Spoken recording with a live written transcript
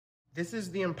This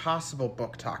is the impossible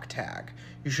book talk tag.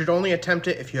 You should only attempt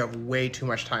it if you have way too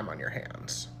much time on your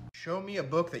hands. Show me a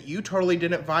book that you totally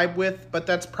didn't vibe with, but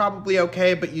that's probably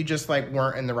okay, but you just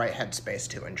weren't in the right headspace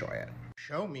to enjoy it.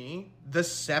 Show me the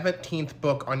 17th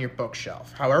book on your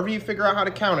bookshelf. However you figure out how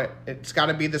to count it, it's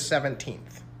gotta be the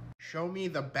 17th. Show me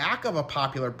the back of a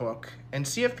popular book and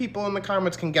see if people in the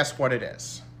comments can guess what it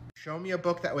is. Show me a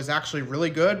book that was actually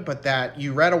really good, but that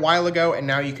you read a while ago and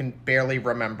now you can barely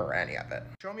remember any of it.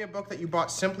 Show me a book that you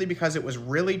bought simply because it was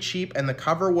really cheap and the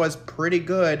cover was pretty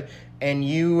good and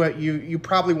you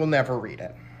probably will never read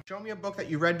it. Show me a book that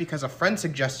you read because a friend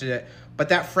suggested it, but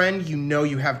that friend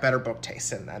you have better book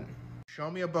taste in then. Show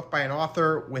me a book by an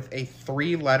author with a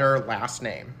 3-letter last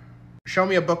name. Show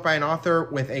me a book by an author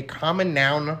with a common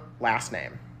noun last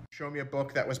name. Show me a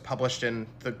book that was published in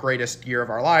the greatest year of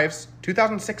our lives,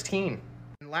 2016.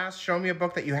 And last, show me a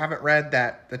book that you haven't read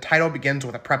that the title begins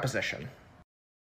with a preposition.